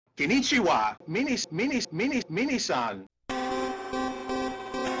Konnichiwa, mini-san.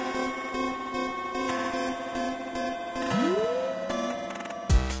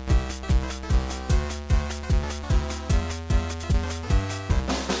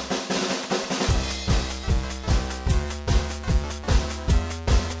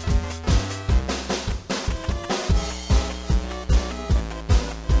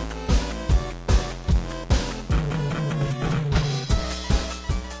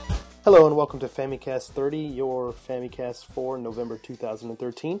 Hello and welcome to Famicast 30, your Famicast for November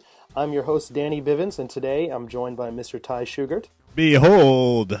 2013. I'm your host, Danny Bivens, and today I'm joined by Mr. Ty Shugart.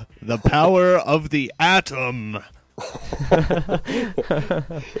 Behold, the power of the atom!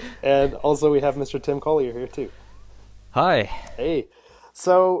 And also we have Mr. Tim Collier here, too. Hi. Hey.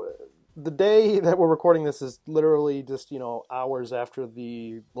 So, the day that we're recording this is literally just, hours after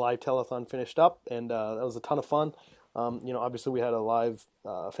the live telethon finished up, and that was a ton of fun. Obviously we had a live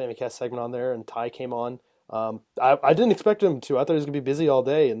Famicast segment on there, and Ty came on. I didn't expect him to. I thought he was going to be busy all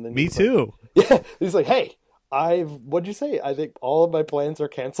day. And then Me too. Yeah, he's like, hey, what'd you say? I think all of my plans are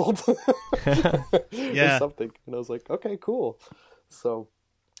canceled. Yeah. Or something. And I was like, okay, cool. So,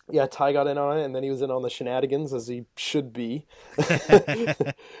 yeah, Ty got in on it, and then he was in on the shenanigans, as he should be.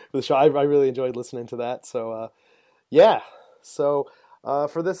 The show, I really enjoyed listening to that. So, yeah. So,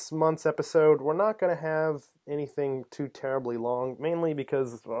 for this month's episode, we're not going to have anything too terribly long, mainly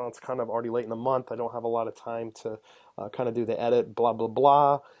because, well, it's kind of already late in the month. I don't have a lot of time to kind of do the edit, blah, blah,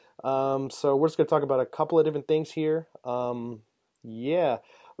 blah. So we're just going to talk about a couple of different things here. Yeah.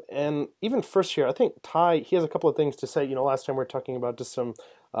 And even first here, I think Ty, he has a couple of things to say. Last time we were talking about just some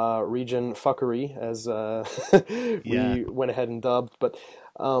region fuckery, as we went ahead and dubbed. But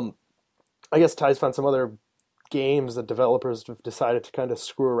I guess Ty's found some other games that developers have decided to kind of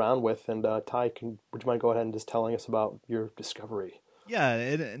screw around with, and Ty, would you mind go ahead and just telling us about your discovery?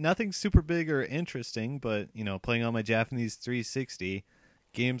 Yeah, nothing super big or interesting, but playing on my Japanese 360,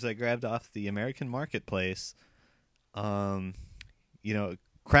 games I grabbed off the American marketplace. Crackdown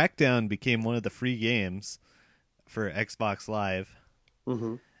became one of the free games for Xbox Live.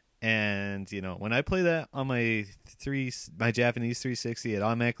 Mm-hmm. And when I play that on my Japanese 360, it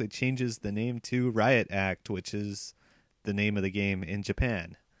automatically changes the name to Riot Act, which is the name of the game in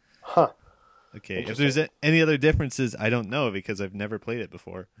Japan. Huh. Okay. If there's any other differences, I don't know because I've never played it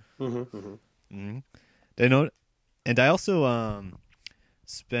before. Mm-hmm. Mm-hmm. Mm-hmm. I know, and I also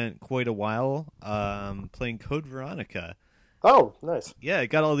spent quite a while playing Code Veronica. Oh, nice. Yeah, I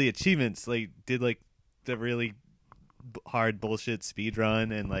got all the achievements. Did the really hard bullshit speed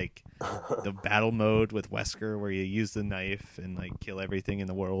run and the battle mode with Wesker where you use the knife and kill everything in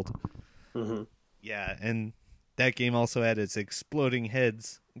the world. Mm-hmm. Yeah, and that game also had its exploding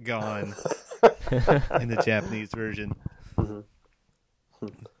heads gone in the Japanese version. Mm-hmm.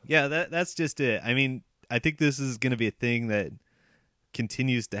 Yeah, that's just it. I mean, I think this is going to be a thing that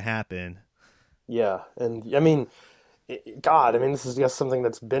continues to happen. Yeah, and I mean, this is just something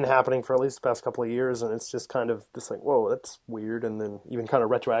that's been happening for at least the past couple of years, and it's just kind of just like, whoa, that's weird. And then even kind of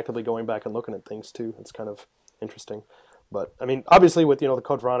retroactively going back and looking at things too, it's kind of interesting. But I mean, obviously with the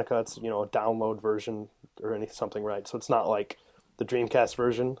Code Veronica, it's a download version or something, right? So it's not like the Dreamcast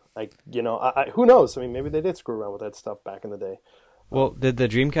version. Who knows? I mean, maybe they did screw around with that stuff back in the day. Well, did the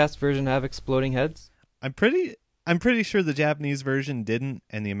Dreamcast version have exploding heads? I'm pretty sure the Japanese version didn't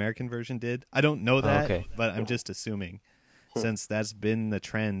and the American version did. I don't know that, okay. But I'm just assuming, since that's been the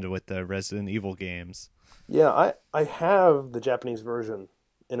trend with the Resident Evil games. Yeah, I have the Japanese version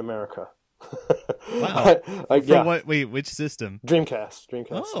in America. Wow. Yeah. What? Wait, which system? Dreamcast.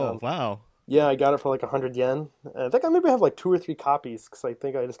 Oh, wow. Yeah, I got it for 100 yen. I think I maybe have 2 or 3 copies because I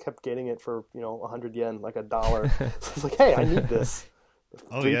think I just kept getting it for 100 yen, $1. So I was like, hey, I need this.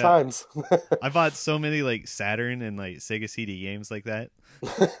 Oh, 3 yeah. times. I bought so many Saturn and Sega CD games like that.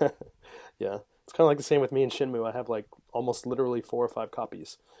 Yeah, it's kind of the same with me and Shenmue. I have almost literally 4 or 5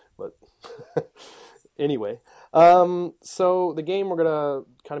 copies. But anyway, so the game we're gonna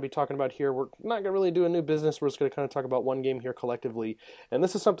kind of be talking about here, we're not gonna really do a new business. We're just gonna kind of talk about one game here collectively, and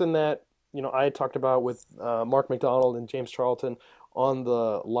this is something that I had talked about with Mark McDonald and James Charlton on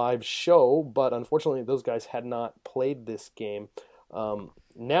the live show, but unfortunately those guys had not played this game.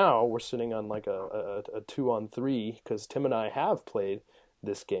 Now we're sitting on a 2-on-3 because Tim and I have played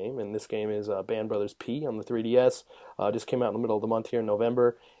this game, and this game is Band Brothers P on the 3DS. Just came out in the middle of the month here in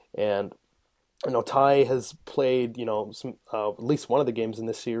November, and I know Ty has played some at least one of the games in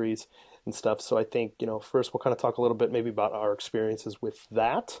this series and stuff. So I think first we'll kind of talk a little bit maybe about our experiences with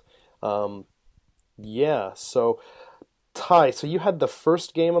that. Yeah, so Ty, so you had the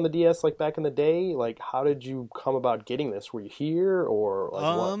first game on the DS like back in the day. Like, how did you come about getting this? Were you here or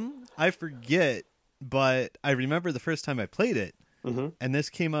like what? I forget, but I remember the first time I played it, Mm-hmm. and this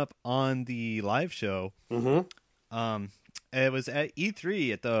came up on the live show. Mm-hmm. Um, it was at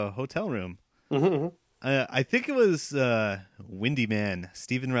E3 at the hotel room. Mm-hmm. I think it was Windy Man,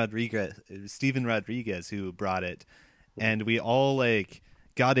 Steven Rodriguez who brought it, and we all like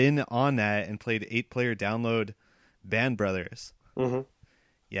got in on that and played 8-player download Band Brothers. Mm-hmm.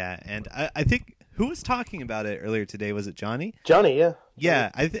 Yeah, and I think who was talking about it earlier today? Was it Johnny? Johnny, yeah.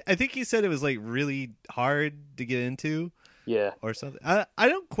 Yeah, I think he said it was like really hard to get into Yeah. or something. I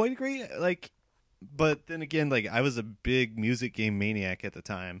don't quite agree. Like, but then again, like I was a big music game maniac at the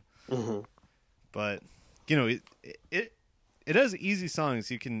time. Mm-hmm. But you know, it has easy songs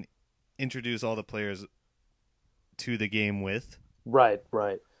you can introduce all the players to the game with. Right,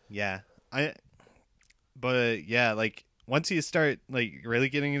 right. Yeah, but yeah, like once you start like really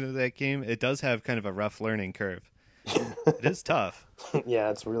getting into that game, it does have kind of a rough learning curve. It is tough. Yeah,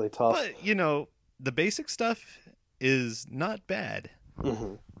 it's really tough. But you know, the basic stuff is not bad.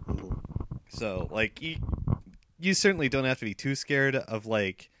 Mm-hmm. Mm-hmm. So like you certainly don't have to be too scared of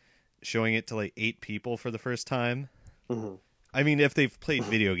like showing it to like 8 people for the first time. Mm-hmm. I mean, if they've played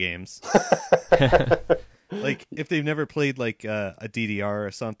video games, like if they've never played like a DDR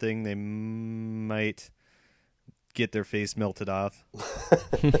or something, they might get their face melted off.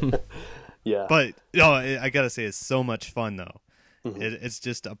 Yeah. But I gotta say, it's so much fun though. Mm-hmm. It's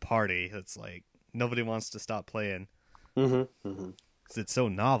just a party. It's like nobody wants to stop playing Mm-hmm. Mm-hmm. because it's so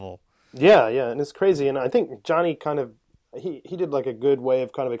novel. Yeah, yeah, and it's crazy. And I think Johnny kind of he did like a good way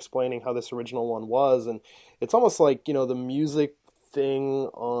of kind of explaining how this original one was, and it's almost like, you know, the music thing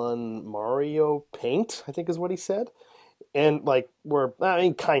on Mario Paint, I think is what he said. And like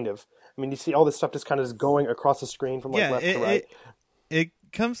kind of. I mean, you see all this stuff just kind of just going across the screen from like left to right. It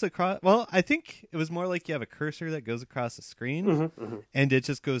comes across. Well, I think it was more like you have a cursor that goes across the screen, Mm-hmm, mm-hmm. and it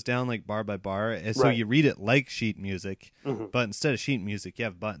just goes down like bar by bar. And so Right. you read it like sheet music, Mm-hmm. but instead of sheet music, you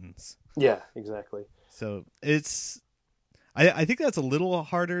have buttons. Yeah, exactly. So it's. I think that's a little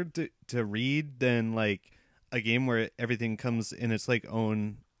harder to read than like a game where everything comes in its like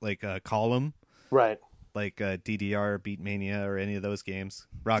own like column, Right. like DDR, Beatmania, or any of those games,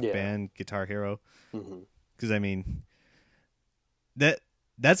 Rock Yeah. Band, Guitar Hero. Mm-hmm. Because I mean,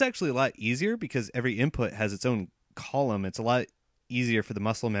 that's actually a lot easier because every input has its own column. It's a lot easier for the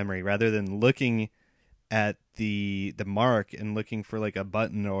muscle memory rather than looking at the mark and looking for like a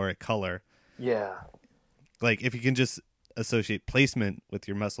button or a color. Yeah. Like if you can just associate placement with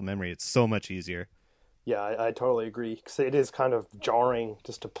your muscle memory, it's so much easier. Yeah, I totally agree. 'Cause it is kind of jarring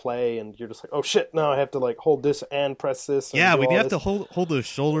just to play, and you're just like, oh shit, now I have to like hold this and press this. And Yeah, do when all you have this. to hold those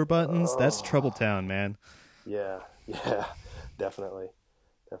shoulder buttons, that's Trouble Town, man. Yeah, yeah, definitely,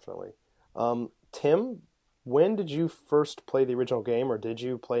 definitely. Tim, when did you first play the original game, or did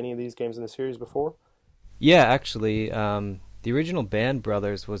you play any of these games in the series before? Yeah, actually, the original Band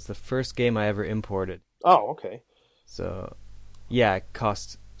Brothers was the first game I ever imported. Oh, okay. So, yeah, it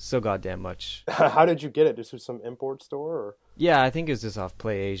cost so goddamn much. How did you get it? Just through some import store, or? Yeah, I think it was just off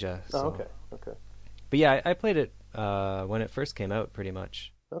Play Asia. So. Oh, okay, okay, But yeah, I played it when it first came out, pretty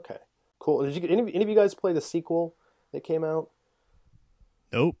much. okay. Cool. Did you get any of you guys play the sequel that came out?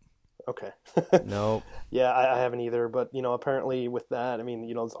 Nope. Okay. Nope. Yeah, I haven't either, but you know, apparently with that, I mean,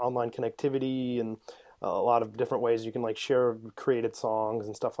 you know, it's online connectivity and a lot of different ways you can like share created songs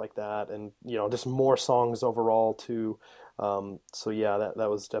and stuff like that, and you know, just more songs overall too. So yeah, that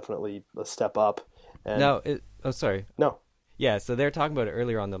was definitely a step up. And Now, oh, sorry. no, Yeah, so they were talking about it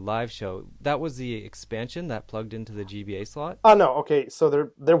earlier on the live show. That was the expansion that plugged into the GBA slot? oh no, okay, so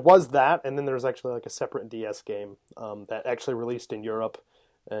there was that, and then there's actually like a separate DS game that actually released in Europe,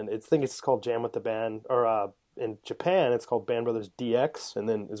 and I think it's called Jam with the Band, or in Japan it's called Band Brothers DX, and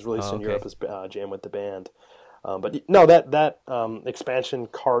then is released in Europe as Jam with the Band. But no, that expansion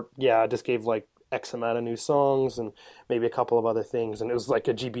cart, yeah, just gave like X amount of new songs and maybe a couple of other things, and it was like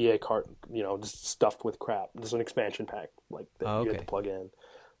a GBA cart, you know, just stuffed with crap, just an expansion pack like that you had to plug in.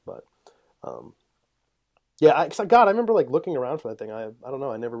 But yeah, I remember like looking around for that thing. I don't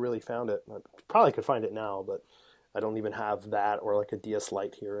know, I never really found it. I probably could find it now, but I don't even have that or like a DS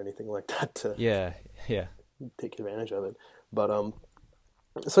Lite here or anything like that to Yeah. take advantage of it. But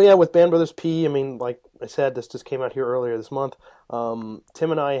so yeah, with Band Brothers P, I mean, like I said, this just came out here earlier this month.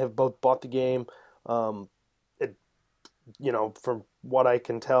 Tim and I have both bought the game. It, you know, from what I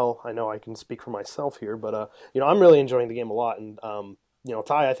can tell, I know I can speak for myself here, but you know, I'm really enjoying the game a lot. And you know,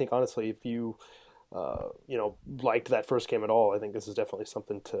 Ty, I think honestly, if you liked that first game at all, I think this is definitely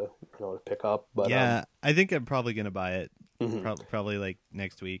something to to pick up. But Yeah, I think I'm probably gonna buy it. Mhm. Probably like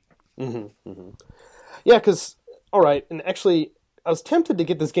next week. Yeah, because all right, and actually, I was tempted to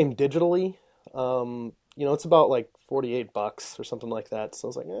get this game digitally. It's about like $48 or something like that. So I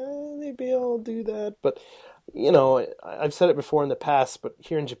was like, maybe I'll do that. But I've said it before in the past, but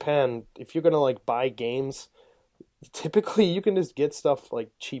here in Japan, if you're gonna like buy games, typically you can just get stuff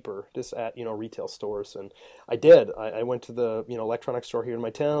like cheaper just at retail stores. And I did. I went to the electronics store here in my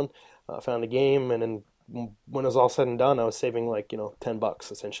town, found a game, and then when it was all said and done, I was saving like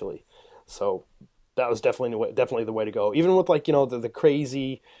 $10 essentially. So that was definitely the way to go. Even with like the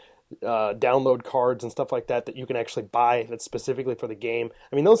crazy download cards and stuff like that you can actually buy that's specifically for the game.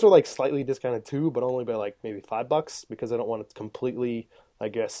 I mean, those are like slightly discounted too, but only by like maybe $5 because I don't want to completely, I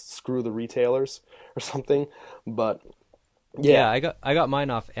guess, screw the retailers or something. But Yeah, yeah. I got mine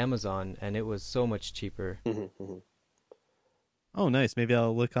off Amazon, and it was so much cheaper. Oh, nice. Maybe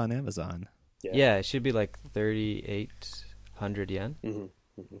I'll look on Amazon. Yeah. Yeah, it should be like 3,800 yen.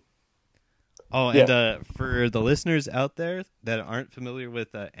 Oh, Yeah. and for the listeners out there that aren't familiar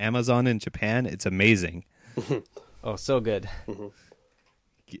with Amazon in Japan, it's amazing. Oh, so good.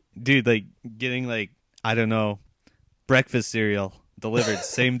 Dude, like getting like, I don't know, breakfast cereal delivered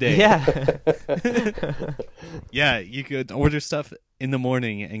same day. Yeah. Yeah, you could order stuff in the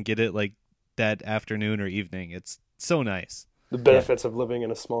morning and get it like that afternoon or evening. It's so nice. The benefits of living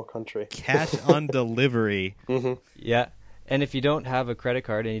in a small country. Cash on delivery. Yeah. And if you don't have a credit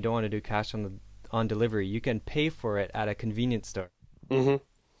card and you don't want to do cash on delivery, you can pay for it at a convenience store.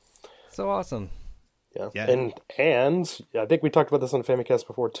 So awesome. Yeah. And I think we talked about this on Famicast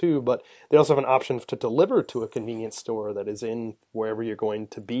before too, but they also have an option to deliver to a convenience store that is in wherever you're going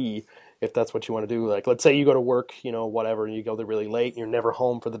to be, if that's what you want to do. Like, let's say you go to work, whatever, and you go there really late and you're never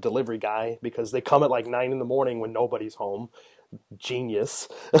home for the delivery guy because they come at like 9 in the morning when nobody's home. Genius.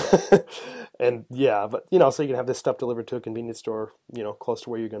 And yeah, but so you can have this stuff delivered to a convenience store, close to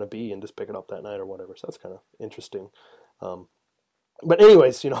where you're going to be and just pick it up that night or whatever. So that's kind of interesting. But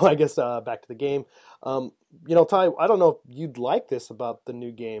anyways, I guess back to the game. Ty, I don't know if you'd like this about the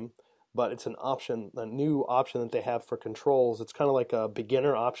new game, but it's a new option that they have for controls. It's kind of like a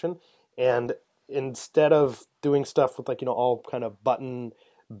beginner option, and instead of doing stuff with like all kind of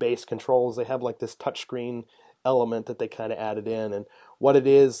button-based controls, they have like this touchscreen element that they kind of added in. And what it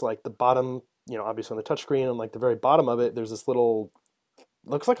is, like the bottom, obviously on the touchscreen, and like the very bottom of it, there's this little,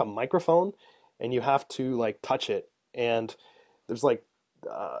 looks like a microphone, and you have to like touch it, and there's like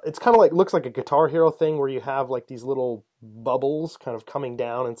it's kind of like, looks like a Guitar Hero thing where you have like these little bubbles kind of coming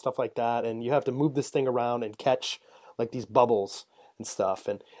down and stuff like that, and you have to move this thing around and catch like these bubbles and stuff.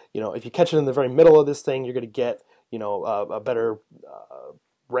 And if you catch it in the very middle of this thing, you're going to get a better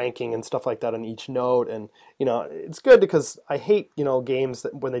ranking and stuff like that on each note. And it's good because I hate games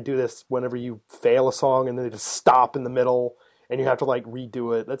that when they do this, whenever you fail a song and then they just stop in the middle and you have to like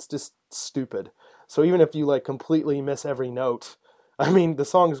redo it. That's just stupid. So even if you like completely miss every note, I mean, the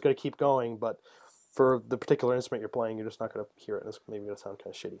song is going to keep going, but for the particular instrument you're playing, you're just not going to hear it. And it's maybe going to sound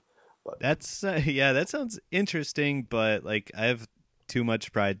kind of shitty. But That's yeah, that sounds interesting, but like I have too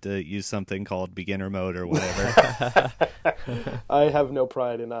much pride to use something called beginner mode or whatever. I have no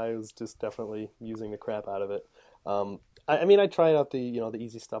pride, and I was just definitely using the crap out of it. I mean, I tried out the the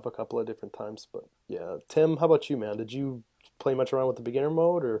easy stuff a couple of different times, but yeah. Tim, how about you, man? Did you play much around with the beginner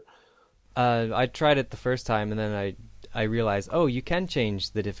mode, or? I tried it the first time, and then I realized, oh, you can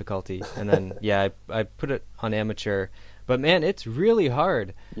change the difficulty, and then I put it on amateur. But man, it's really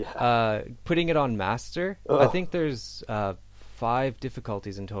hard. Yeah. Putting it on master, I think there's 5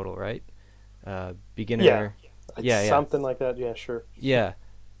 difficulties in total, right? Beginner. Yeah. Something like that. Yeah, sure. Yeah.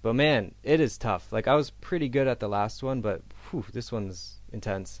 But man, it is tough. Like I was pretty good at the last one, but this one's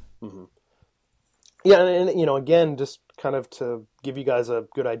intense. Yeah, and again, just kind of to give you guys a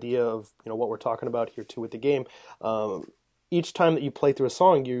good idea of what we're talking about here too with the game. Each time that you play through a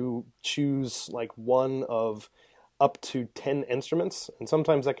song, you choose like one of up to 10 instruments, and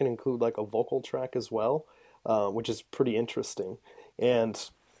sometimes that can include like a vocal track as well, which is pretty interesting. And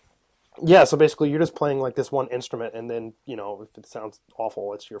yeah, so basically you're just playing like this one instrument, and then if it sounds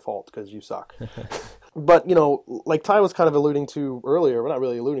awful, it's your fault because you suck. But like Ty was kind of alluding to earlier, well, not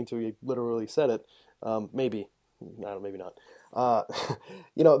really alluding to, he literally said it. Maybe, I don't know, maybe not.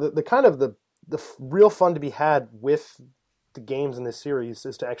 The kind of the real fun to be had with the games in this series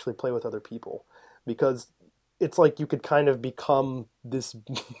is to actually play with other people, because it's like you could kind of become this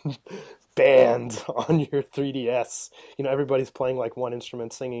band on your 3DS. Everybody's playing like one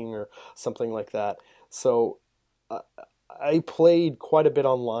instrument, singing or something like that. So I played quite a bit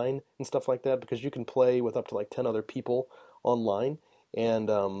online and stuff like that because you can play with up to like 10 other people online, and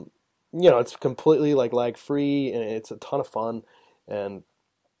it's completely like lag free and it's a ton of fun. And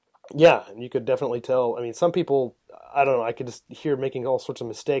yeah, you could definitely tell. I mean, some people, I don't know, I could just hear making all sorts of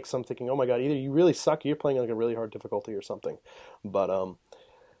mistakes. I'm thinking, oh my God, either you really suck or you're playing like a really hard difficulty or something. But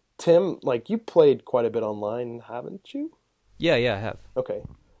Tim, like you played quite a bit online, haven't you? Yeah, I have. Okay.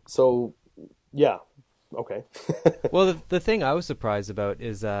 So, yeah. Okay. Well, the thing I was surprised about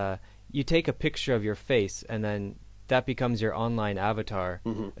is you take a picture of your face, and then that becomes your online avatar,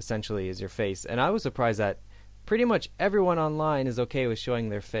 essentially, is your face. And I was surprised that pretty much everyone online is okay with showing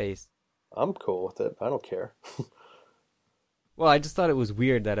their face. I'm cool with it. I don't care. Well, I just thought it was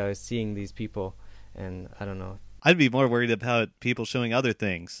weird that I was seeing these people, and I don't know. I'd be more worried about people showing other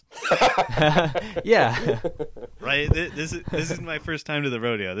things. Yeah. Right? This isn't my first time to the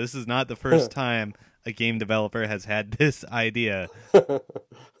rodeo. This is not the first time a game developer has had this idea.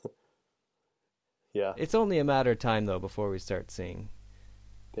 Yeah. It's only a matter of time, though, before we start seeing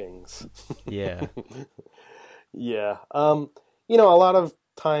Things. Yeah. Yeah. A lot of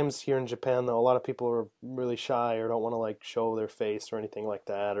times here in Japan, though, a lot of people are really shy or don't want to like show their face or anything like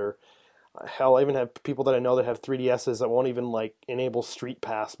that. Or hell, I even have people that I know that have 3DSs that won't even like enable Street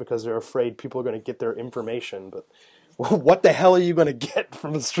Pass because they're afraid people are going to get their information. But what the hell are you going to get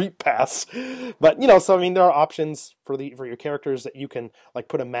from a Street Pass? But so I mean, there are options for your characters that you can like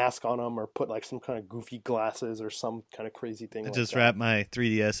put a mask on them or put like some kind of goofy glasses or some kind of crazy thing. Like just that. wrap my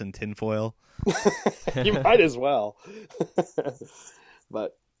 3DS in tinfoil. You might as well.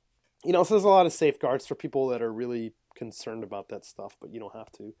 But so there's a lot of safeguards for people that are really concerned about that stuff. But you don't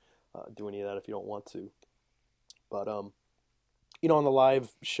have to do any of that if you don't want to. But on the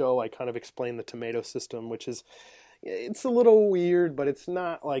live show, I kind of explained the tomato system, which is. It's a little weird, but it's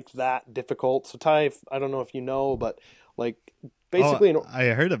not like that difficult. So Ty, I don't know if you know, but like basically, I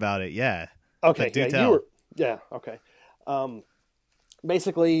heard about it. Yeah. Okay. But do Yeah. tell. Yeah. Okay.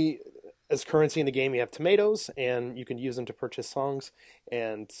 Basically, as currency in the game, you have tomatoes, and you can use them to purchase songs.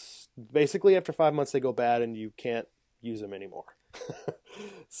 And basically, after 5 months, they go bad, and you can't use them anymore.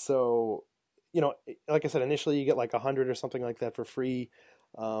 So, like I said, initially you get like 100 or something like that for free.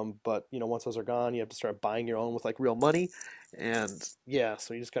 But once those are gone, you have to start buying your own with like real money, and yeah,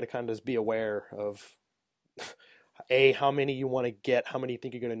 so you just got to kind of just be aware of how many you want to get, how many you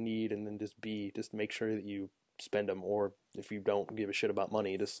think you're going to need, and then just make sure that you spend them, or if you don't give a shit about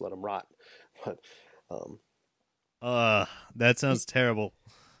money, just let them rot. But that sounds terrible.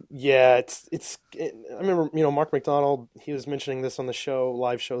 yeah, I remember Mark McDonald, he was mentioning this on the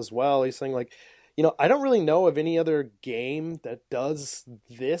live show as well. He's saying like. I don't really know of any other game that does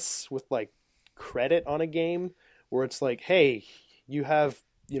this with like credit on a game where it's like, hey, you have,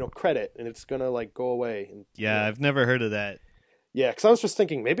 credit and it's going to like go away. And, yeah, I've never heard of that. Yeah, because I was just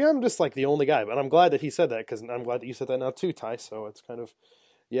thinking maybe I'm just like the only guy, but I'm glad that he said that because I'm glad that you said that now too, Ty. So it's kind of,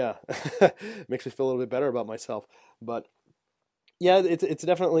 yeah, makes me feel a little bit better about myself. But yeah, it's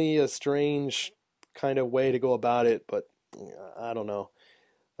definitely a strange kind of way to go about it, but I don't know.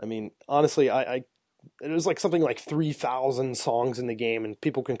 I mean, honestly, there's like something like 3,000 songs in the game, and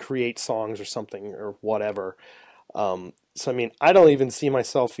people can create songs or something or whatever. So I mean, I don't even see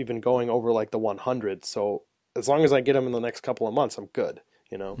myself even going over like the 100. So as long as I get them in the next couple of months, I'm good.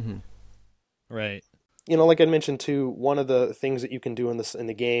 Mm-hmm. Right. Like I mentioned too, one of the things that you can do in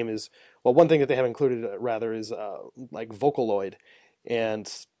the game is, well, one thing that they have included rather is like Vocaloid, and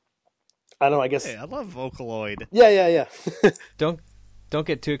I don't know. I guess. Hey, I love Vocaloid. Yeah. Don't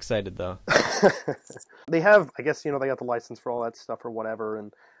get too excited though. They have, I guess, they got the license for all that stuff or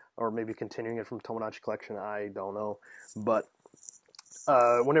whatever, or maybe continuing it from Tomodachi Collection. I don't know, but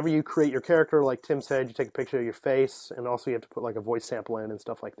whenever you create your character, like Tim said, you take a picture of your face, and also you have to put like a voice sample in and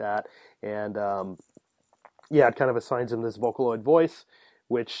stuff like that. And yeah, it kind of assigns him this Vocaloid voice,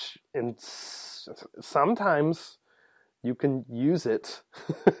 which sometimes you can use it.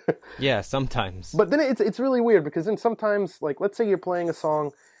 Yeah, sometimes. But then it's really weird because then sometimes, like, let's say you're playing a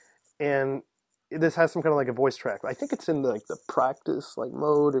song and this has some kind of like a voice track. I think it's in the practice like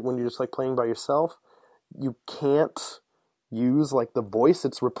mode when you're just like playing by yourself. You can't use like the voice.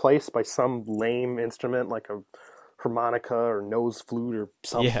 It's replaced by some lame instrument like a harmonica or nose flute or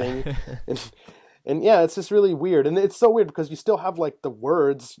something. Yeah. And yeah, it's just really weird. And it's so weird because you still have like the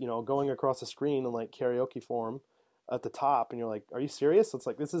words, going across the screen in like karaoke form at the top, and you're like, are you serious? It's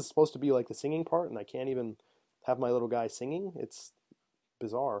like, this is supposed to be like the singing part, and I can't even have my little guy singing. It's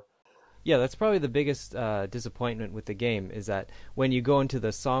bizarre. Yeah, that's probably the biggest disappointment with the game is that when you go into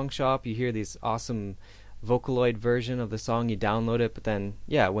the song shop, you hear these awesome Vocaloid version of the song, you download it, but then,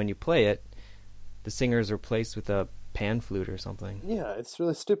 yeah, when you play it, the singer is replaced with a pan flute or something. Yeah, it's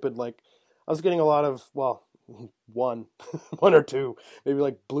really stupid. Like, I was getting a lot of, well, one, one or two, maybe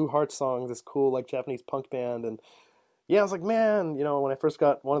like Blue Heart songs, this cool like Japanese punk band, and yeah, I was like, man, when I first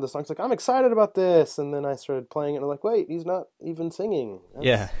got one of the songs, like, I'm excited about this, and then I started playing it, and I'm like, wait, he's not even singing.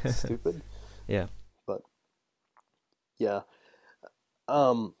 Yeah. That's stupid. Yeah. But yeah,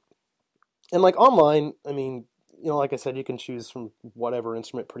 um, and like online, I mean, like I said, you can choose from whatever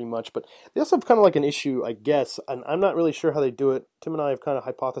instrument pretty much, but they also have kind of like an issue, I guess, and I'm not really sure how they do it. Tim and I have kind of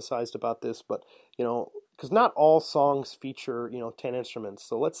hypothesized about this, but, because not all songs feature, 10 instruments.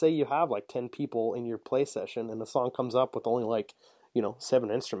 So let's say you have like 10 people in your play session and the song comes up with only like,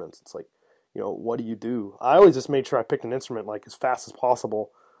 7 instruments. It's like, what do you do? I always just made sure I picked an instrument like as fast as possible,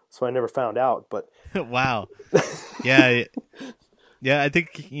 so I never found out, but... Wow. Yeah. Yeah, I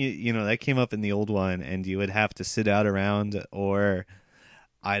think that came up in the old one, and you would have to sit out around, or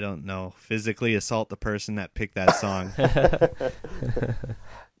I don't know, physically assault the person that picked that song.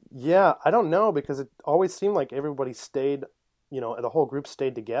 Yeah, I don't know, because it always seemed like everybody stayed, the whole group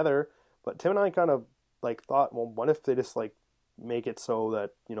stayed together. But Tim and I kind of like thought, well, what if they just like make it so that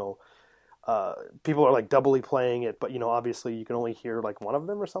people are like doubly playing it, but obviously you can only hear like one of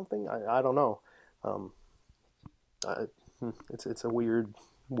them or something. I don't know. It's a weird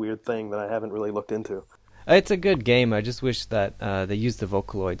thing that I haven't really looked into. It's a good game. I just wish that they used the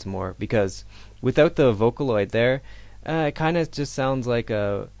Vocaloids more, because without the Vocaloid there, it kind of just sounds like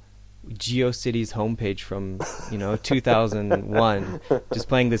a GeoCities homepage from 2001, just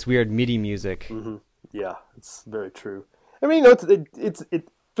playing this weird MIDI music. Mm-hmm. Yeah, it's very true. I mean, it's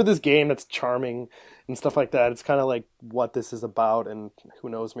for this game that's charming and stuff like that. It's kind of like what this is about, and who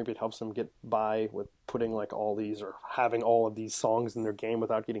knows, maybe it helps them get by with putting like all these or having all of these songs in their game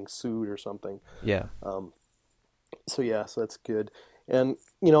without getting sued or something. Yeah. So that's good. And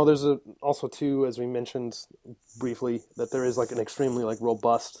there's also too, as we mentioned briefly, that there is like an extremely like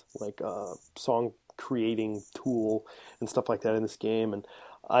robust like song creating tool and stuff like that in this game. And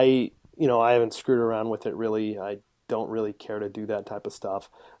I haven't screwed around with it really. I don't really care to do that type of stuff.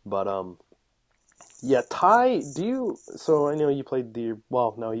 But yeah, Ty, so I know you played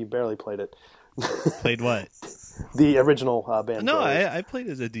no, you barely played it. Played what? The original band. No, I played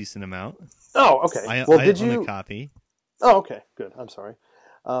it a decent amount. Oh, okay. I did you own a copy? Oh, okay, good. I'm sorry.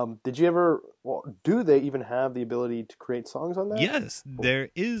 Did you ever? Well, do they even have the ability to create songs on that? Yes, there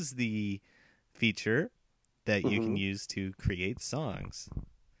is the feature that you can use to create songs.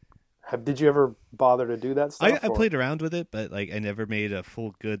 Did you ever bother to do that stuff? I played around with it, but like I never made a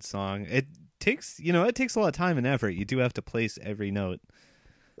full good song. It takes a lot of time and effort. You do have to place every note.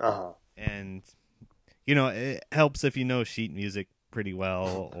 Uh-huh. And it helps if you know sheet music pretty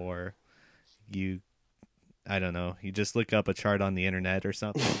well, or I don't know, you just look up a chart on the internet or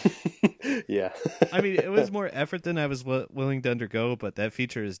something. Yeah. I mean, it was more effort than I was willing to undergo, but that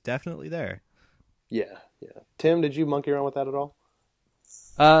feature is definitely there. Yeah. Tim, did you monkey around with that at all?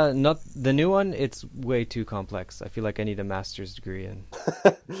 Not the new one. It's way too complex. I feel like I need a master's degree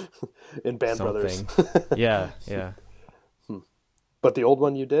in Band something. Brothers. Yeah. But the old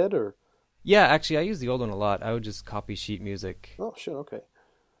one you did, or? Yeah, actually, I use the old one a lot. I would just copy sheet music. Oh, shit, okay.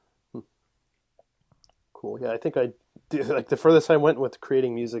 Cool. Yeah, I think I did, like the furthest I went with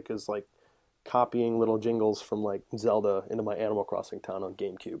creating music is like copying little jingles from like Zelda into my Animal Crossing town on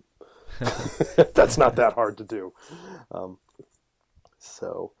GameCube. That's not that hard to do. And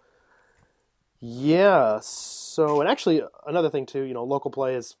actually another thing too, local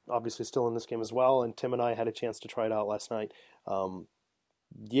play is obviously still in this game as well, and Tim and I had a chance to try it out last night.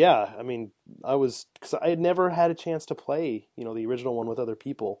 Yeah, I mean, because I had never had a chance to play, the original one with other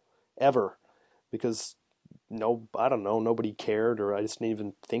people ever, because I don't know, nobody cared, or I just didn't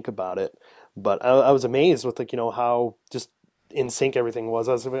even think about it. But I was amazed with like, how just in sync everything was.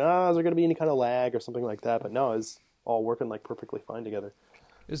 I was like, is there going to be any kind of lag or something like that? But no, it was all working like perfectly fine together.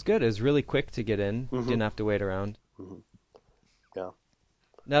 It was good. It was really quick to get in. Mm-hmm. Didn't have to wait around. Mm-hmm. Yeah.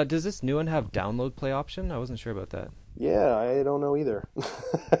 Now, does this new one have download play option? I wasn't sure about that. Yeah, I don't know either.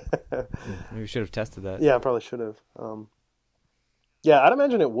 Maybe we should have tested that. Yeah, I probably should have. Yeah, I'd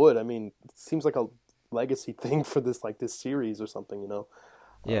imagine it would. I mean, it seems like a legacy thing for this series or something,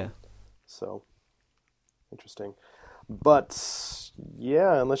 Yeah. So, interesting. But,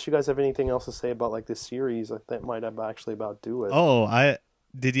 yeah, unless you guys have anything else to say about this series, that might actually about do it. Oh,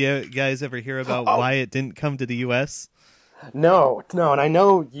 did you guys ever hear about why it didn't come to the U.S.? No, and I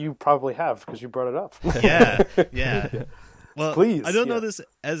know you probably have because you brought it up. Yeah. Well, please. I don't know this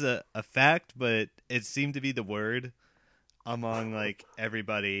as a fact, but it seemed to be the word among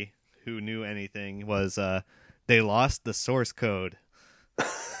everybody who knew anything was they lost the source code.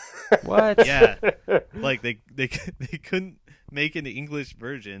 What? Yeah, like they couldn't make an English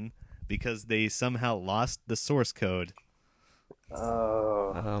version because they somehow lost the source code.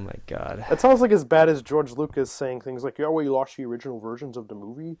 Oh my god. That sounds like as bad as George Lucas saying things like, "Yeah, well, you lost the original versions of the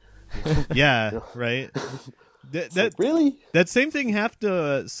movie." Yeah, right. It's like, really? That same thing happened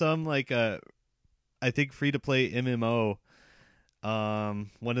to some like I think free to play MMO.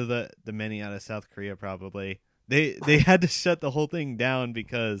 One of the many out of South Korea probably. They had to shut the whole thing down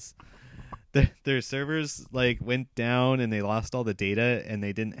because their servers like went down and they lost all the data and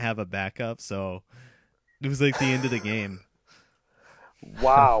they didn't have a backup, so it was like the end of the game.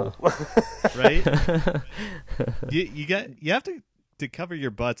 Wow. Right? You have to cover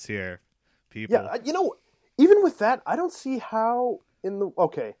your butts here, people. Yeah, even with that, I don't see how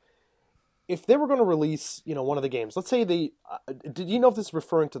if they were going to release, one of the games, let's say did you know if this is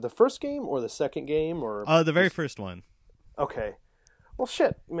referring to the first game or the second game or The very first one. Okay. Well,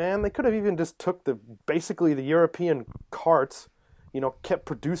 shit, man, they could have even just took basically the European carts, kept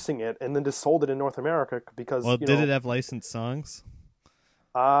producing it and then just sold it in North America because Well, did it have licensed songs?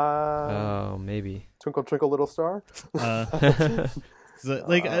 Oh, maybe. Twinkle Twinkle Little Star. I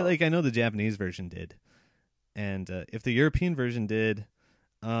know the Japanese version did, and if the European version did,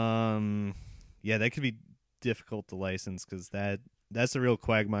 yeah, that could be difficult to license because that's a real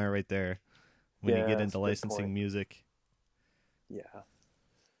quagmire right there when you get into licensing music. Yeah.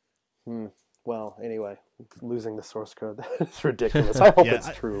 Well, anyway, losing the source code, that's ridiculous. I hope it's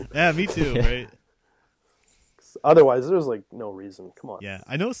true. Yeah, me too, right? Otherwise, there's like no reason. Come on. Yeah,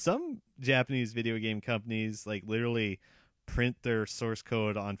 I know some Japanese video game companies like literally print their source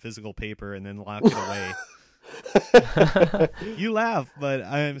code on physical paper and then lock it away. You laugh, but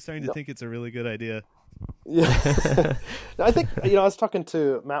I'm starting to think it's a really good idea. Yeah, I think I was talking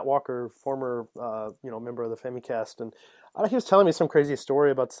to Matt Walker, former member of the Famicast, and he was telling me some crazy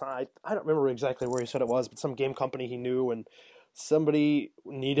story about I don't remember exactly where he said it was, but some game company he knew, and somebody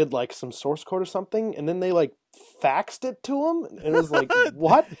needed like some source code or something, and then they like faxed it to him, and it was like,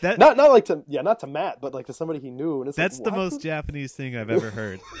 what? Not to Matt, but like to somebody he knew, and it's that's like, the most Japanese thing I've ever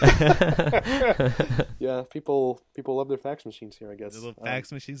heard. Yeah, people love their fax machines here, I guess. They love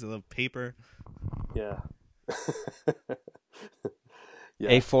fax machines, they love paper. Yeah. Yeah.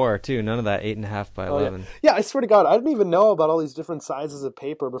 A4 too. None of that 8.5 by 11. Yeah, I swear to God, I didn't even know about all these different sizes of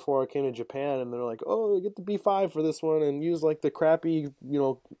paper before I came to Japan, and they're like, "Oh, you get the B5 for this one, and use like the crappy,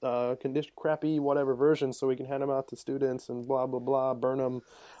 crappy whatever version, so we can hand them out to students and blah blah blah, burn them."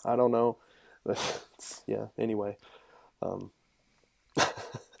 I don't know. Yeah. Anyway, so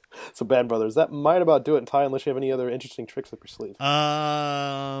Band Brothers, that might about do it in Thai, unless you have any other interesting tricks up your sleeve.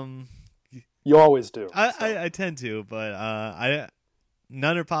 You always do. I tend to, but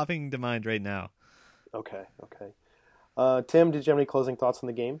none are popping to mind right now. Okay. Tim, did you have any closing thoughts on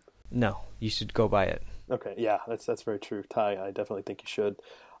the game? No, you should go buy it. Okay, yeah, that's very true. Ty, I definitely think you should.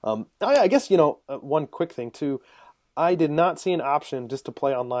 I guess, one quick thing too. I did not see an option just to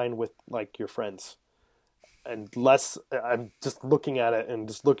play online with like your friends. Unless I'm just looking at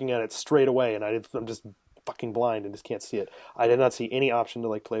it straight away, and I'm just fucking blind and just can't see it. I did not see any option to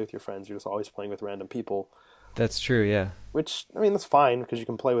like play with your friends. You're just always playing with random people. That's true, yeah. Which, I mean, that's fine because you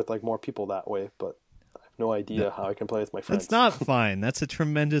can play with like more people that way, but I have no idea how I can play with my friends. That's not fine. That's a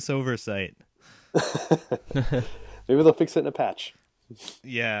tremendous oversight. Maybe they'll fix it in a patch.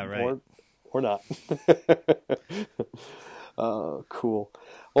 Yeah, right. Or not. Cool.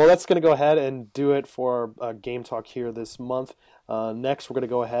 Well, that's going to go ahead and do it for our Game Talk here this month. Next, we're going to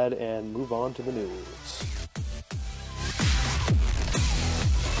go ahead and move on to the news.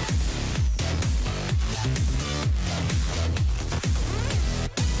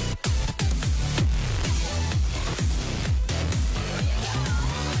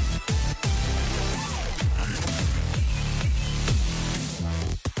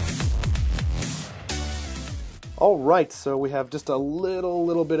 All right, so we have just a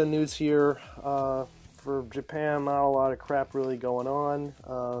little bit of news here for Japan. Not a lot of crap really going on.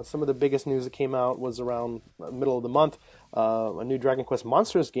 Some of the biggest news that came out was around the middle of the month. A new Dragon Quest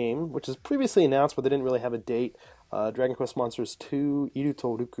Monsters game, which is previously announced, but they didn't really have a date. Dragon Quest Monsters 2, Iru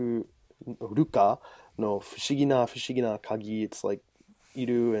to Ruka no Fushigina Kagi. It's like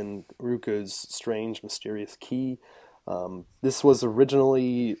Iru and Ruka's strange, mysterious key. This was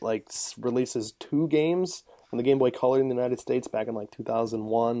originally like released as 2 games on the Game Boy Color in the United States back in like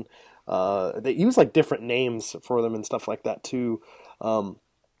 2001. They used like different names for them and stuff like that too. But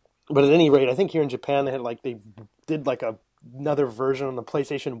at any rate, I think here in Japan they did like another version on the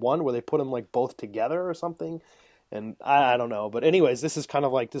PlayStation 1 where they put them like both together or something. And I don't know. But anyways, this is kind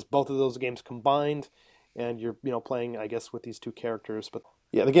of like just both of those games combined, and you're playing, I guess, with these 2 characters. But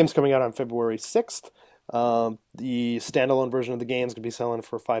Yeah, the game's coming out on February 6th. The standalone version of the game is going to be selling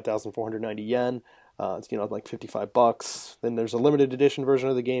for 5,490 yen. It's like $55. Then there's a limited edition version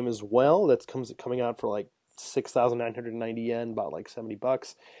of the game as well that's coming out for like 6,990 yen, about like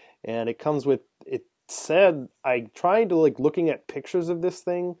 $70. And it comes with, it said, I tried to like looking at pictures of this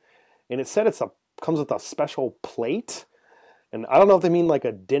thing, and it said comes with a special plate. And I don't know if they mean like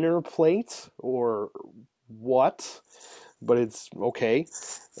a dinner plate or what, but it's okay.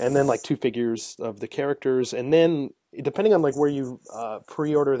 And then like 2 figures of the characters, and then depending on like where you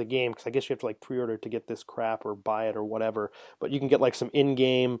pre-order the game, because I guess you have to like pre-order to get this crap or buy it or whatever, but you can get like some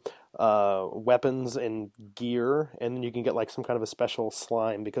in-game weapons and gear, and then you can get like some kind of a special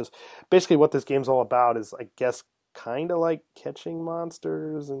slime, because basically what this game's all about is, I guess, kind of like catching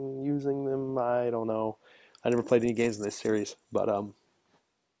monsters and using them. I don't know. I never played any games in this series, but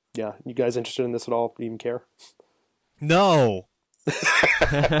yeah, you guys interested in this at all? Even care? No.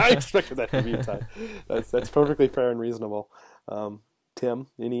 I expected that from you, Ty. That's perfectly fair and reasonable. Tim,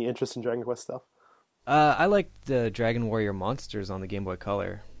 any interest in Dragon Quest stuff? I like the Dragon Warrior Monsters on the Game Boy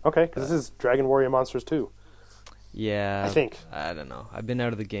Color. Okay, because this is Dragon Warrior Monsters 2. Yeah, I think. I don't know. I've been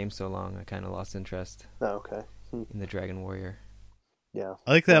out of the game so long, I kind of lost interest Oh, okay. in the Dragon Warrior. Yeah.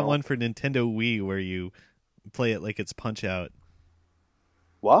 I like that one for Nintendo Wii where you play it like it's Punch Out.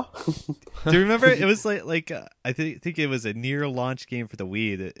 What? Do you remember? It was like I think it was a near launch game for the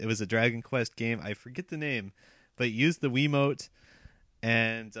Wii. It was a Dragon Quest game. I forget the name, but it used the Wiimote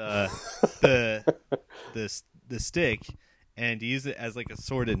and the stick, and you use it as like a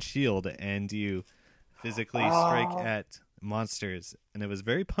sword and shield, and you physically strike at monsters, and it was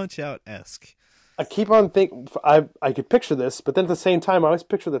very Punch Out-esque. I keep on thinking, I could picture this, but then at the same time, I always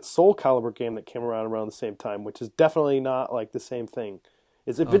picture that Soul Calibur game that came around the same time, which is definitely not like the same thing.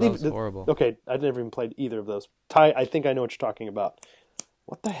 Is it that was horrible. Okay, I never even played either of those. Ty, I think I know what you're talking about.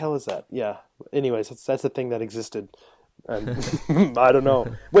 What the hell is that? Yeah. Anyways, that's the thing that existed. And I don't know.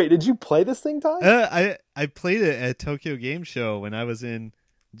 Wait, did you play this thing, Ty? I played it at Tokyo Game Show when I was in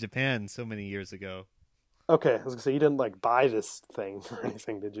Japan so many years ago. Okay, I was gonna say you didn't like buy this thing or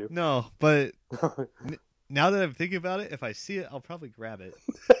anything, did you? No, but now that I'm thinking about it, if I see it, I'll probably grab it.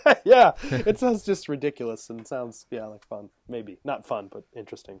 Yeah, it sounds just ridiculous and sounds like fun. Maybe not fun, but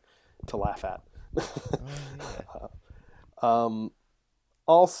interesting to laugh at. Yeah.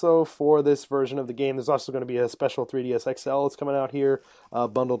 Also, for this version of the game, there's also going to be a special 3DS XL that's coming out here,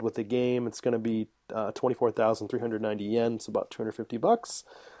 bundled with the game. It's going to be 24,390 yen. It's about $250.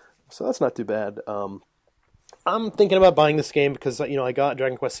 So that's not too bad. I'm thinking about buying this game because I got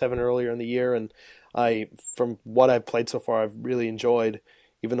Dragon Quest VII earlier in the year, and from what I've played so far, I've really enjoyed.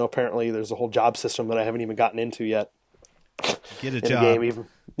 Even though apparently there's a whole job system that I haven't even gotten into yet. Get a in job. The game, even.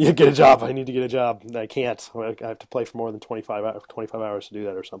 You get a job. I need to get a job. I can't. I have to play for more than 25 hours to do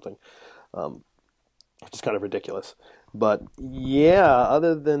that or something, which is kind of ridiculous. But yeah,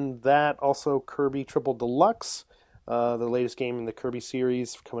 other than that, also Kirby Triple Deluxe, the latest game in the Kirby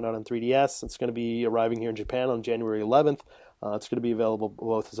series, coming out on 3DS. It's going to be arriving here in Japan on January 11th. It's going to be available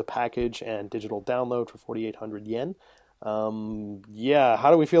both as a package and digital download for 4,800 yen. Yeah,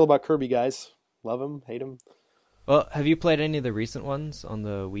 how do we feel about Kirby, guys? Love him? Hate him? Well, have you played any of the recent ones on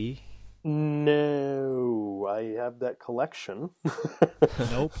the Wii? No, I have that collection.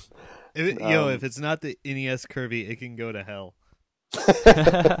 Nope. If it's not the NES Kirby, it can go to hell.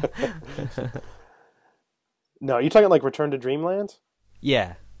 No, are you talking like Return to Dreamland?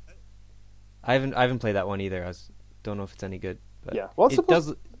 Yeah, I haven't played that one either. Don't know if it's any good. But yeah, well, it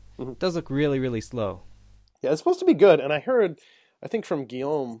does look really, really slow. Yeah, it's supposed to be good, and I think from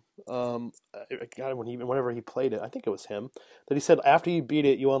Guillaume, whenever he played it, I think it was him, that he said after you beat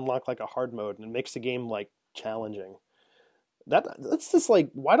it, you unlock like a hard mode, and it makes the game like challenging. That's just like,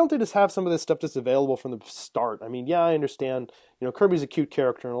 why don't they just have some of this stuff just available from the start? I mean, yeah, I understand, Kirby's a cute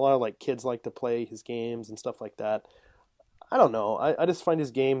character, and a lot of like kids like to play his games and stuff like that. I don't know. I just find his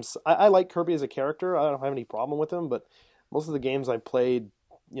games. I like Kirby as a character. I don't have any problem with him, but most of the games I played,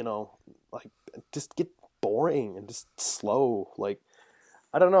 like just get boring and just slow. Like,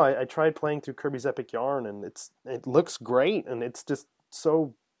 I don't know. I tried playing through Kirby's Epic Yarn, and it looks great, and it's just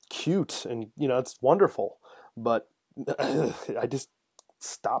so cute, and it's wonderful. But I just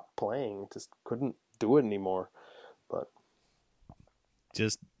stopped playing. Just couldn't do it anymore. But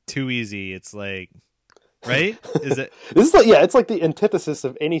just too easy. It's like, right? Is it? This is like, yeah, it's like the antithesis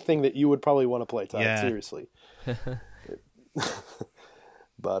of anything that you would probably want to play, Todd. Yeah. Seriously.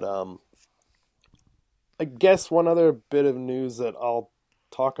 But I guess one other bit of news that I'll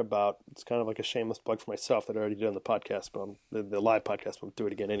talk about, it's kind of like a shameless plug for myself that I already did on the podcast, but on the live podcast, but I'll do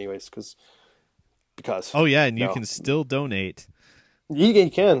it again anyways, because oh yeah, and you can still donate. You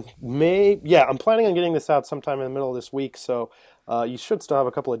can. Yeah, I'm planning on getting this out sometime in the middle of this week, so you should still have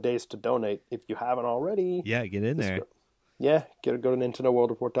a couple of days to donate if you haven't already. Yeah, get in Just there. go, yeah, go to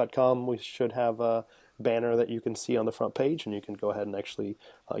NintendoWorldReport.com. We should have a banner that you can see on the front page, and you can go ahead and actually,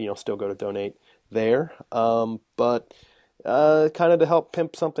 still go to donate there. But kind of to help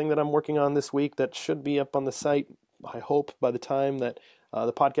pimp something that I'm working on this week that should be up on the site, I hope, by the time that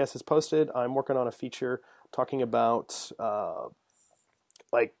the podcast is posted. I'm working on a feature talking about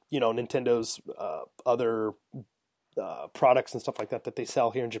Nintendo's other products and stuff like that they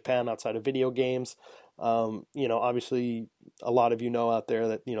sell here in Japan outside of video games. Obviously, a lot of out there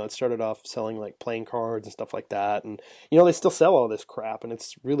that it started off selling like playing cards and stuff like that, and they still sell all this crap, and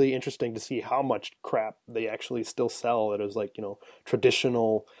it's really interesting to see how much crap they actually still sell that is like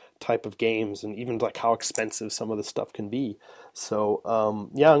traditional type of games, and even like how expensive some of the stuff can be. So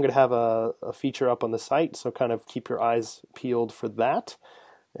yeah, I'm gonna have a feature up on the site, so kind of keep your eyes peeled for that,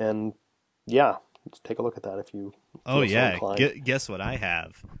 and yeah, just take a look at that if you Oh feel so yeah, inclined. guess what I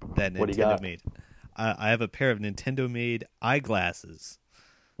have that What do you Nintendo got? made? I have a pair of Nintendo made eyeglasses.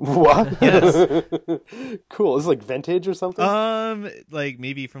 What? Yes. Cool. Is it like vintage or something? Like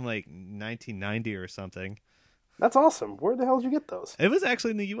maybe from like 1990 or something. That's awesome. Where the hell did you get those? It was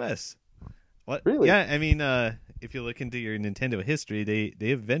actually in the U.S. What? Really? Yeah, I mean, if you look into your Nintendo history, they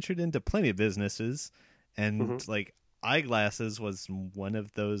have ventured into plenty of businesses, and Hmm. like eyeglasses was one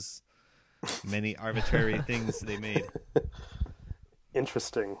of those many arbitrary things they made.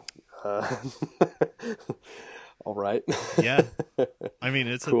 Interesting. Uh, all right. Yeah, I mean,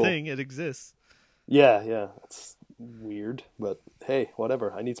 it's a Cool. thing; it exists. Yeah, yeah. It's weird, but hey,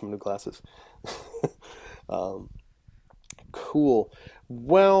 whatever. I need some new glasses. Um, cool.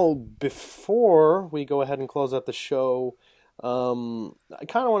 Well, before we go ahead and close out the show, I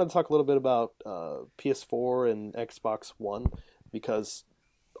kind of want to talk a little bit about PS4 and Xbox One because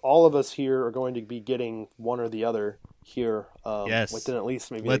all of us here are going to be getting one or the other here Yes, within at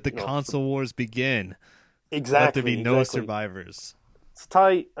least maybe let like the console wars begin. Let there be exactly no exactly. survivors. It's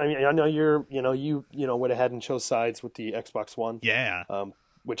tight. I mean, I know you went ahead and chose sides with the Xbox One, Yeah. um,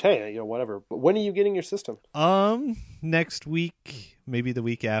 which hey, whatever. But when are you getting your system? Next week, maybe the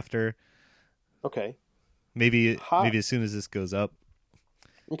week after, Okay, maybe hot. as soon as this goes up.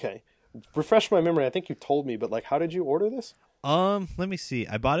 Okay, refresh my memory. I think you told me, but like, how did you order this? Let me see.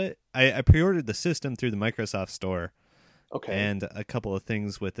 I bought it. I pre-ordered the system through the Microsoft Store Okay, and a couple of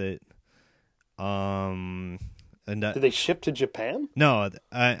things with it. Um, and did they ship to Japan? no,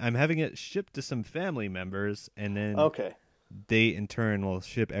 I'm having it shipped to some family members, and then Okay, they in turn will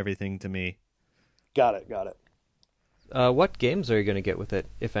ship everything to me. got it, got it. What games are you going to get with it,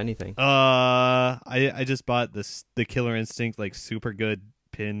 if anything? I just bought the Killer Instinct like super good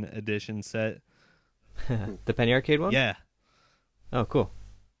pin edition set. The Penny Arcade one? Yeah, Oh, cool.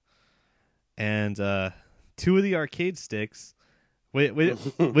 and two of the arcade sticks,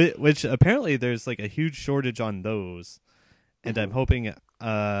 which apparently there's like a huge shortage on those, and I'm hoping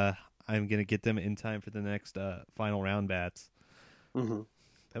I'm gonna get them in time for the next final round bats. Hmm.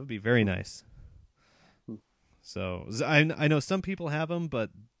 That would be very nice. So I know some people have them,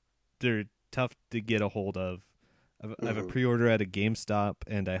 but they're tough to get a hold of. I have a Hmm. pre-order at a GameStop,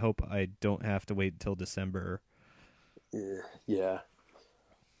 and I hope I don't have to wait until December. Yeah, yeah.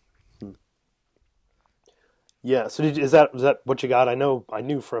 Yeah, so is that what you got? I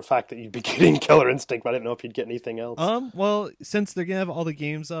knew for a fact that you'd be getting Killer Instinct, but I didn't know if you'd get anything else. Well, since they're gonna have all the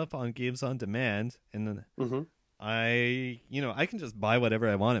games up on Games on Demand, and then Hmm. I can just buy whatever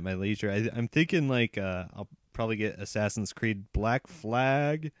I want at my leisure. I'm thinking like I'll probably get Assassin's Creed Black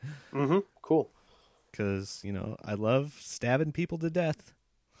Flag Hmm. Cool. because I love stabbing people to death.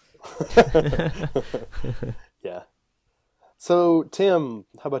 Yeah. So, Tim,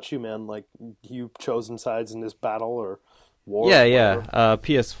 how about you, man? Like, you chosen sides in this battle or war, Yeah, whatever? yeah.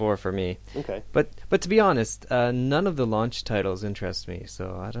 PS4 for me. Okay. But to be honest, none of the launch titles interest me,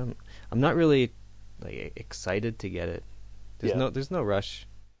 so I'm not really like excited to get it. Yeah. There's no rush.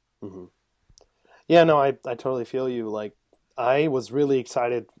 Hmm. Yeah, no, I totally feel you. Like, I was really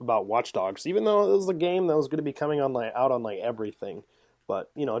excited about Watch Dogs, even though it was a game that was going to be coming on like out on like everything. But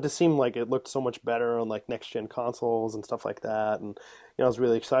it just seemed like it looked so much better on like next gen consoles and stuff like that. And I was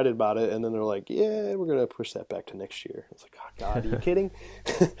really excited about it. And then they're like, "Yeah, we're gonna push that back to next year." I was like, "Oh God, are you kidding?"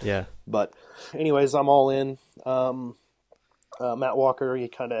 Yeah. But, anyways, I'm all in. Matt Walker, he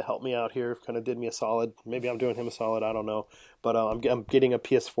kind of helped me out here, kind of did me a solid. Maybe I'm doing him a solid, I don't know. But I'm getting a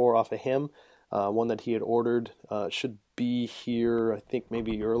PS4 off of him, one that he had ordered. It should be here, I think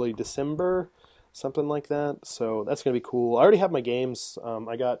maybe early December, something like that. So that's going to be cool. I already have my games.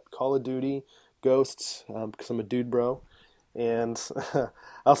 I got Call of Duty, Ghosts, because I'm a dude bro. and I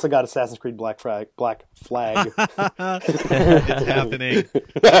also got Assassin's Creed Black Flag. It's happening.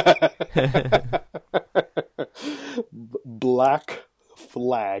 Black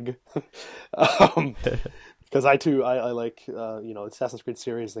Flag. Because I like Assassin's Creed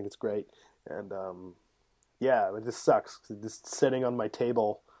series. I think it's great, and yeah, it just sucks. 'Cause it's just sitting on my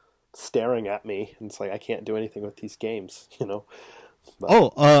table, staring at me, and it's like I can't do anything with these games,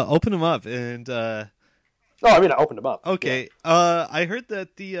 But, Open them up and. I mean, I opened them up. Okay. Yeah. I heard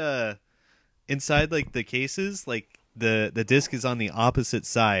that the inside like the cases, like the disc is on the opposite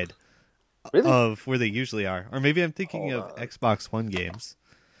side Really? of where they usually are, or maybe I'm thinking Hold of on. Xbox One games.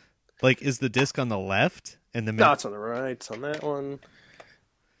 Like, is the disc on the left and the No, it's on the right. It's on that one.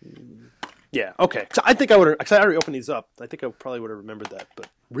 Yeah, okay. So I think I would have, because I already opened these up. I think I probably would have remembered that. But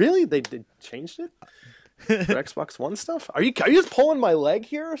really, they changed it for Xbox One stuff. Are you just pulling my leg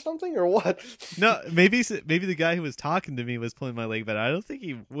here or something, or what? No, maybe the guy who was talking to me was pulling my leg, but I don't think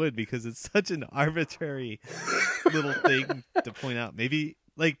he would because it's such an arbitrary little thing to point out. Maybe,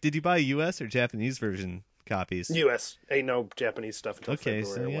 like, did you buy U.S. or Japanese version copies? U.S. Ain't no Japanese stuff until Okay, February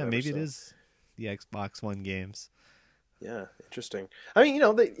so or yeah, whatever, maybe it so. is the Xbox One games. Yeah, interesting. I mean,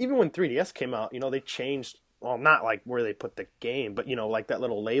 even when 3DS came out, they changed. Well, not like where they put the game, but like that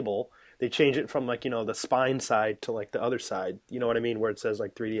little label. They changed it from like the spine side to like the other side. You know what I mean? Where it says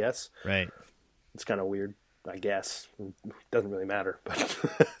like 3DS. Right. It's kind of weird, I guess. It doesn't really matter, but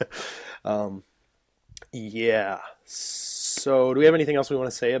yeah. So, do we have anything else we want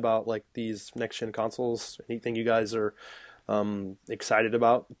to say about like these next gen consoles? Anything you guys are excited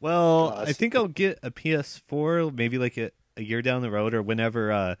about? Well, I think I'll get a PS4 maybe like a year down the road or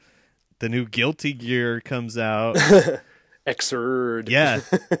whenever the new Guilty Gear comes out. Xrd. Yeah,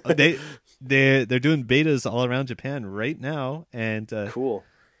 they're doing betas all around Japan right now, and Cool.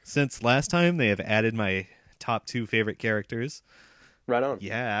 since last time they have added my top 2 favorite characters. Right on.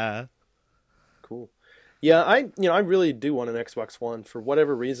 Yeah. Cool. Yeah, I really do want an Xbox One for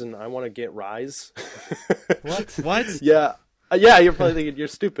whatever reason. I want to get Rise. What? Yeah. Yeah, you're probably thinking you're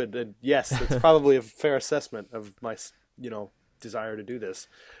stupid. And yes, it's probably a fair assessment of my, desire to do this,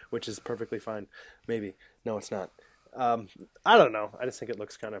 which is perfectly fine. Maybe. No, it's not. I don't know. I just think it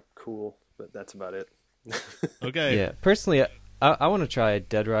looks kind of cool, but that's about it. Okay. Yeah, personally, I want to try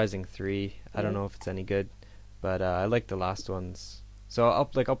Dead Rising 3. I don't know if it's any good, but I like the last ones. So I'll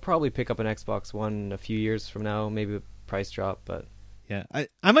probably pick up an Xbox One a few years from now, maybe a price drop, but Yeah,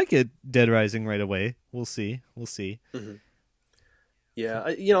 I might get Dead Rising right away. We'll see. Mm-hmm.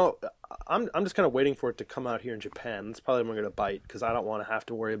 Yeah, I'm just kind of waiting for it to come out here in Japan. That's probably when I'm going to bite because I don't want to have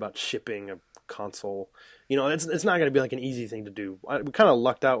to worry about shipping a console. It's not going to be like an easy thing to do. We kind of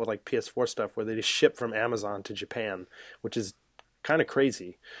lucked out with like PS4 stuff where they just ship from Amazon to Japan, which is kind of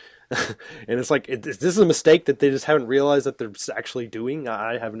crazy. And it's like, is this a mistake that they just haven't realized that they're actually doing?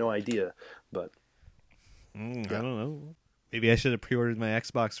 I have no idea, but I don't know. Maybe I should have pre-ordered my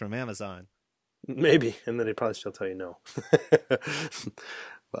Xbox from Amazon. maybe, and then they'd probably still tell you no.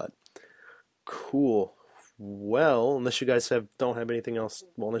 But cool. Well, unless you guys don't have anything else,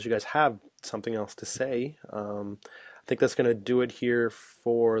 unless you guys have something else to say, I think that's going to do it here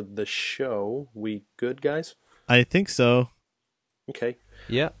for the show. We good, guys? I think so. Okay.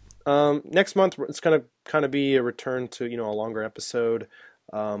 yeah. Next month it's going to kind of be a return to a longer episode.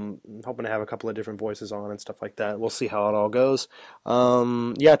 I'm hoping to have a couple of different voices on and stuff like that. We'll see how it all goes.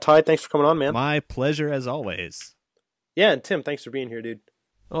 Yeah, Ty, thanks for coming on, man. My pleasure as always. Yeah, and Tim, thanks for being here, dude.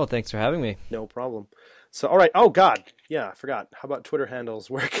 Oh, thanks for having me. No problem. So, all right. Oh, God. Yeah, I forgot. How about Twitter handles?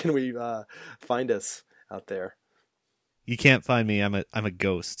 Where can we find us out there? You can't find me. I'm a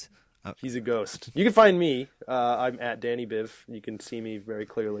ghost. He's a ghost. You can find me. I'm at Danny Biv. You can see me very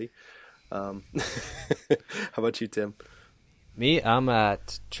clearly. How about you, Tim? Me, I'm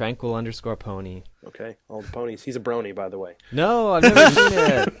at tranquil_pony. Okay, all the ponies. He's a brony, by the way. No, I've never seen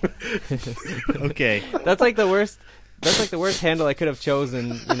it. Okay. That's like the worst. That's like the worst handle I could have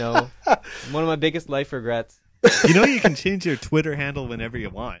chosen. One of my biggest life regrets. You can change your Twitter handle whenever you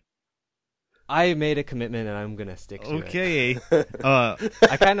want. I made a commitment and I'm gonna stick to it. Okay.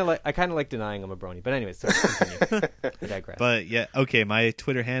 I kind of like denying I'm a brony, but anyways, so continue. I digress. But yeah, okay. My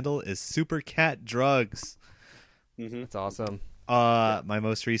Twitter handle is SuperCatDrugs. That's awesome. My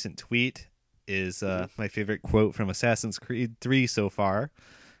most recent tweet is my favorite quote from Assassin's Creed 3 so far.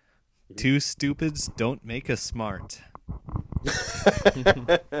 Two stupids don't make us smart.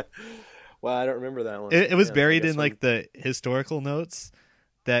 Well, I don't remember that one. It was Yeah, buried I guess in like the historical notes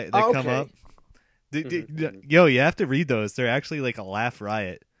that Oh, come okay. up. Yo, you have to read those. They're actually like a laugh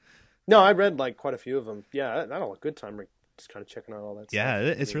riot. No, I read like quite a few of them. Yeah, I don't know, a good time just kind of checking out all that Yeah,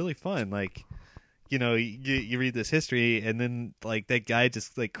 stuff. it's really fun. Like, you read this history, and then like that guy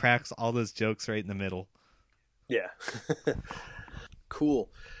just like cracks all those jokes right in the middle. Yeah. Cool.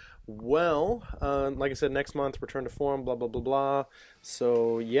 Well, like I said, next month, return to form, blah, blah, blah, blah.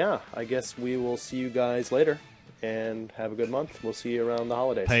 So, yeah, I guess we will see you guys later, and have a good month. We'll see you around the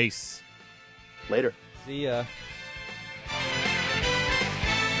holidays. Peace. Later. See ya.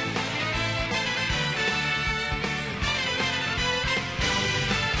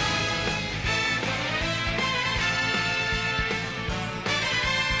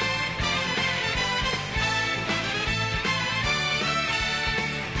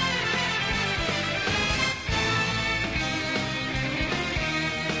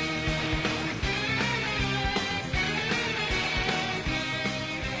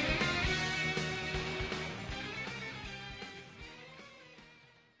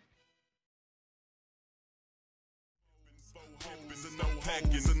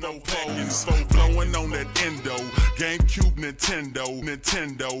 Slow blowing on that endo. GameCube, Nintendo.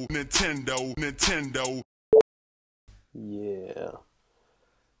 Yeah.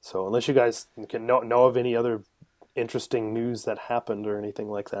 So, unless you guys can know of any other interesting news that happened or anything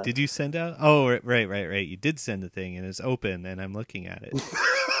like that. Did you send out? Oh, right. You did send the thing, and it's open, and I'm looking at it.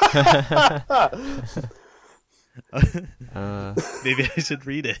 Maybe I should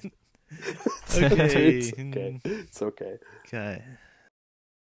read it. Okay. It's okay. Okay.